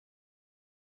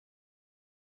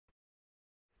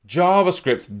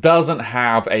JavaScript doesn't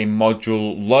have a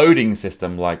module loading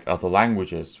system like other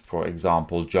languages, for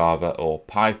example, Java or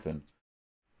Python.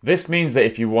 This means that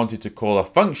if you wanted to call a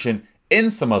function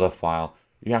in some other file,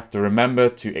 you have to remember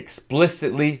to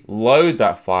explicitly load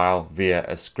that file via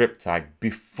a script tag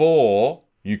before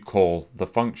you call the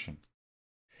function.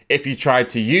 If you tried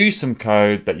to use some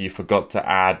code that you forgot to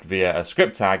add via a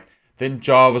script tag, then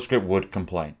JavaScript would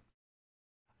complain.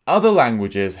 Other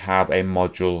languages have a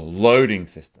module loading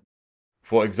system.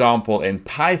 For example, in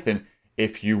Python,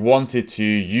 if you wanted to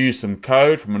use some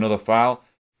code from another file,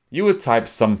 you would type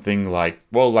something like,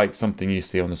 like something you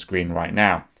see on the screen right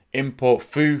now. Import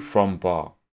foo from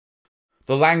bar.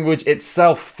 The language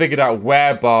itself figured out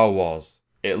where bar was.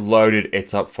 It loaded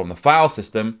it up from the file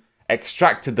system,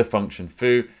 extracted the function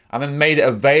foo, and then made it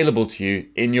available to you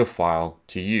in your file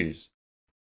to use.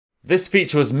 This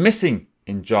feature was missing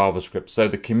in JavaScript, so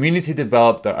the community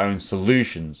developed their own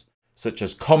solutions, such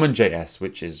as CommonJS,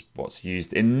 which is what's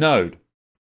used in Node.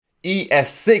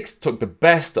 ES6 took the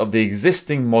best of the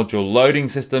existing module loading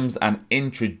systems and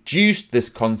introduced this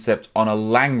concept on a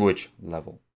language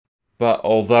level. But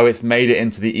although it's made it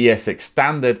into the ES6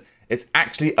 standard, it's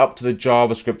actually up to the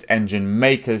JavaScript engine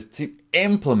makers to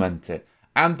implement it,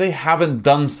 and they haven't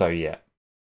done so yet.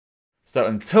 So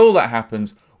until that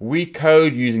happens, we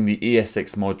code using the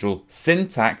ES6 module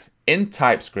syntax in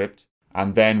TypeScript,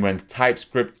 and then when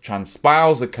TypeScript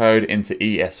transpiles the code into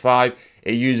ES5,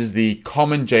 it uses the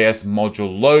CommonJS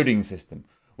module loading system,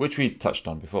 which we touched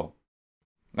on before.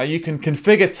 Now you can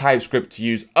configure TypeScript to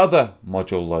use other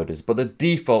module loaders, but the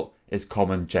default is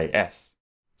CommonJS.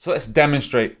 So let's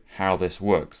demonstrate how this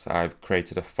works. I've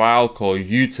created a file called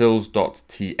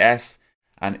utils.ts,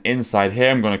 and inside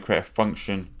here I'm going to create a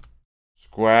function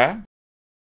square,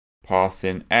 pass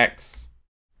in x,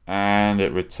 and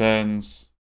it returns.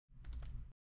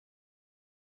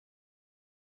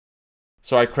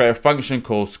 So I create a function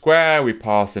called square, we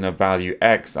pass in a value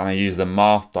x, and I use the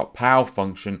math.pow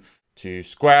function to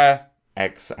square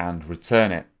x and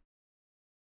return it.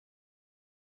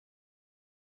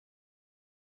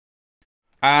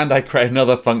 And I create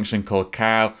another function called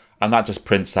cow, and that just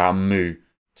prints out moo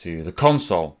to the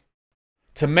console.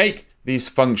 To make these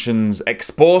functions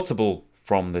exportable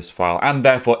from this file, and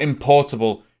therefore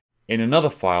importable in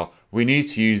another file, we need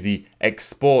to use the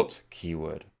export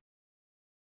keyword.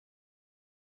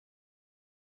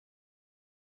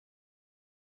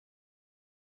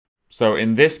 So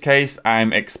in this case,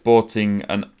 I'm exporting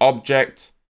an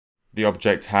object. The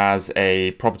object has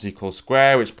a property called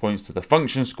square, which points to the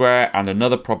function square, and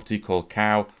another property called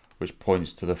cow, which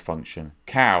points to the function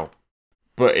cow.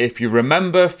 But if you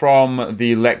remember from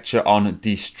the lecture on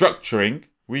destructuring,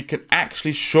 we can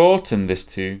actually shorten this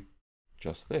to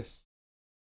just this.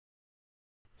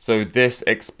 So this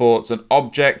exports an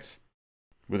object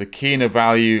with a key inner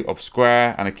value of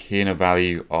square and a key inner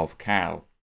value of cow.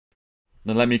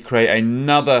 Now let me create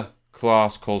another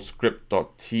class called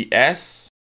script.ts.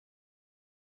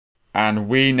 And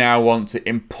we now want to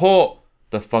import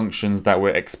the functions that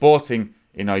we're exporting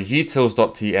in our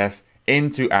utils.ts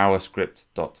into our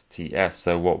script.ts.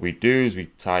 So what we do is we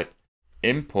type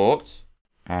import,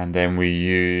 and then we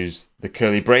use the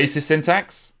curly braces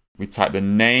syntax. We type the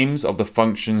names of the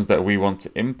functions that we want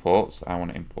to import. So I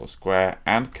want to import square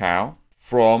and cow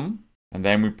from, and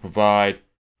then we provide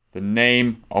the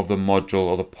name of the module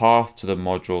or the path to the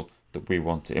module that we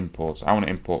want to import. So I want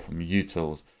to import from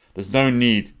utils. There's no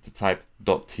need to type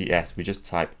 .ts, we just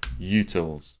type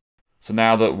utils. So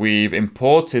now that we've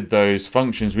imported those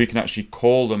functions, we can actually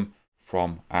call them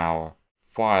from our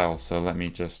file. So let me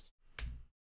just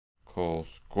call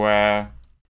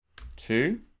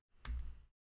square2,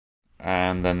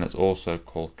 and then let's also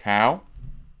call cow.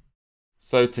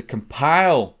 So to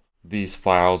compile these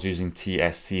files using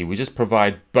tsc, we just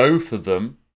provide both of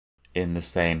them in the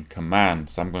same command.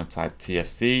 So I'm going to type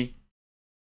tsc,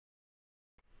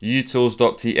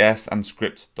 utils.ts and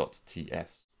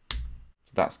script.ts.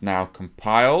 So that's now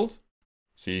compiled.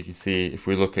 So you can see if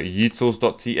we look at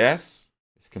utils.ts,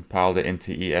 it's compiled it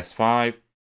into ES5.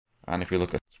 And if we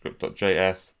look at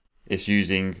script.js, it's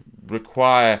using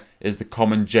require is the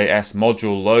CommonJS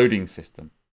module loading system.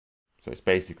 So it's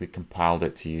basically compiled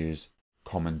it to use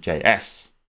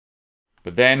CommonJS.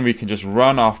 But then we can just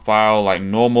run our file like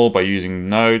normal by using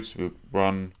nodes. We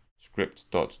run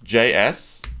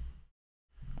script.js.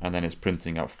 And then it's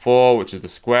printing out 4, which is the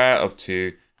square of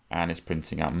 2, and it's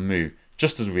printing out moo,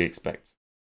 just as we expect.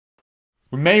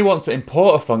 We may want to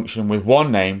import a function with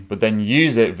one name, but then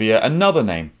use it via another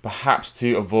name, perhaps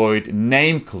to avoid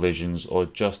name collisions or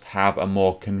just have a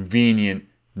more convenient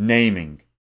naming.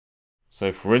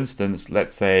 So for instance,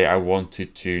 let's say I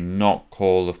wanted to not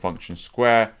call the function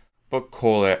square, but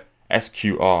call it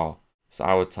sqr. So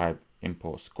I would type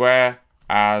import square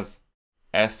as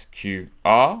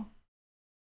sqr.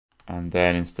 And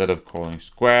then instead of calling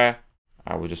square,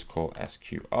 I would just call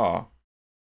sqr. So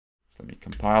let me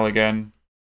compile again.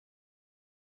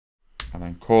 And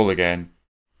then call again.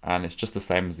 And it's just the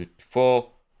same as before.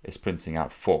 It's printing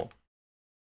out 4.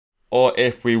 Or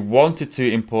if we wanted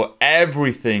to import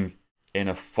everything in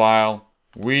a file,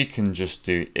 we can just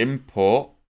do import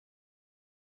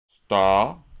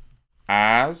star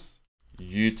as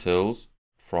utils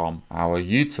from our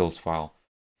utils file.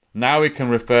 Now we can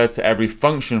refer to every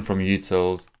function from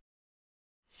utils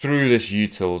through this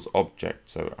utils object.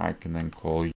 So I can then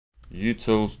call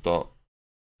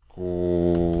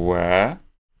utils.square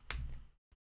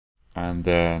and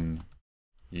then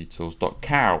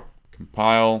utils.cow.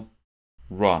 Compile,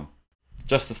 run.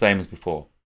 Just the same as before.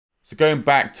 So going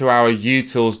back to our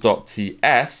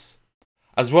utils.ts,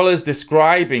 as well as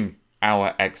describing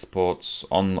our exports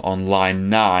on line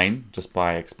 9, just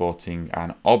by exporting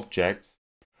an object,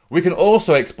 we can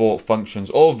also export functions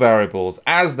or variables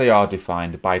as they are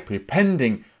defined by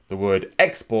prepending the word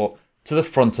export to the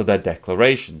front of their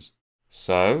declarations.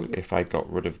 So if I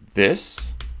got rid of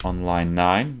this on line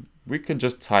 9, we can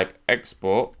just type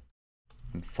export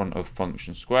in front of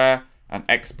function square and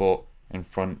export in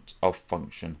front of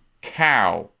function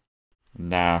cow.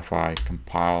 Now if I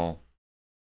compile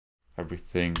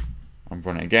everything and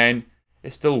run it again,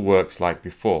 it still works like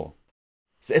before.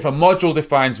 So if a module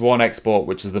defines one export,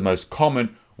 which is the most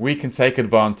common, we can take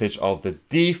advantage of the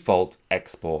default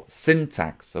export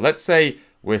syntax. So let's say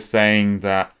we're saying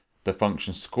that the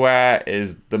function square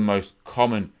is the most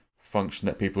common function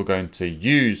that people are going to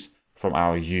use from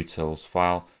our utils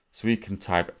file. So we can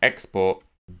type export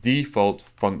default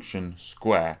function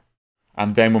square.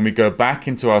 And then when we go back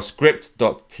into our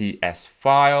script.ts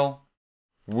file,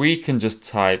 we can just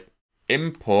type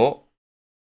import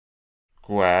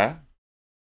square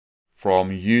from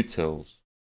utils.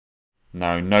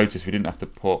 Now notice we didn't have to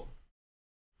put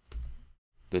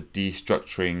the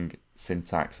destructuring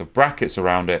syntax of brackets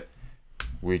around it.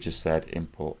 We just said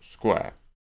import square.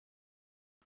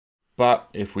 But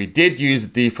if we did use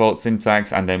the default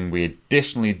syntax and then we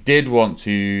additionally did want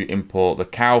to import the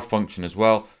cow function as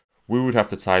well, we would have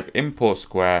to type import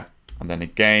square and then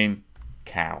again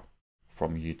cow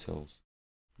from utils.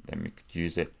 Then we could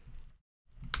use it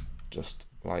just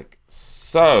like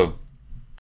so.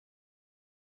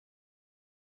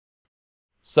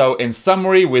 So in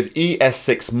summary, with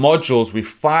ES6 modules, we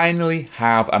finally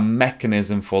have a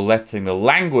mechanism for letting the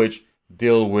language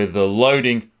deal with the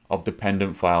loading of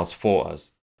dependent files for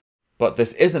us. But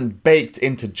this isn't baked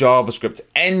into JavaScript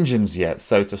engines yet.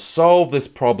 So to solve this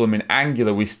problem in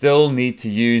Angular, we still need to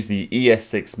use the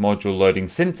ES6 module loading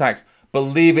syntax, but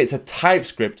leave it to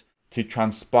TypeScript to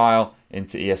transpile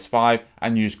into ES5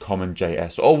 and use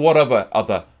CommonJS or whatever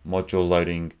other module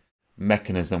loading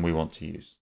mechanism we want to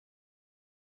use.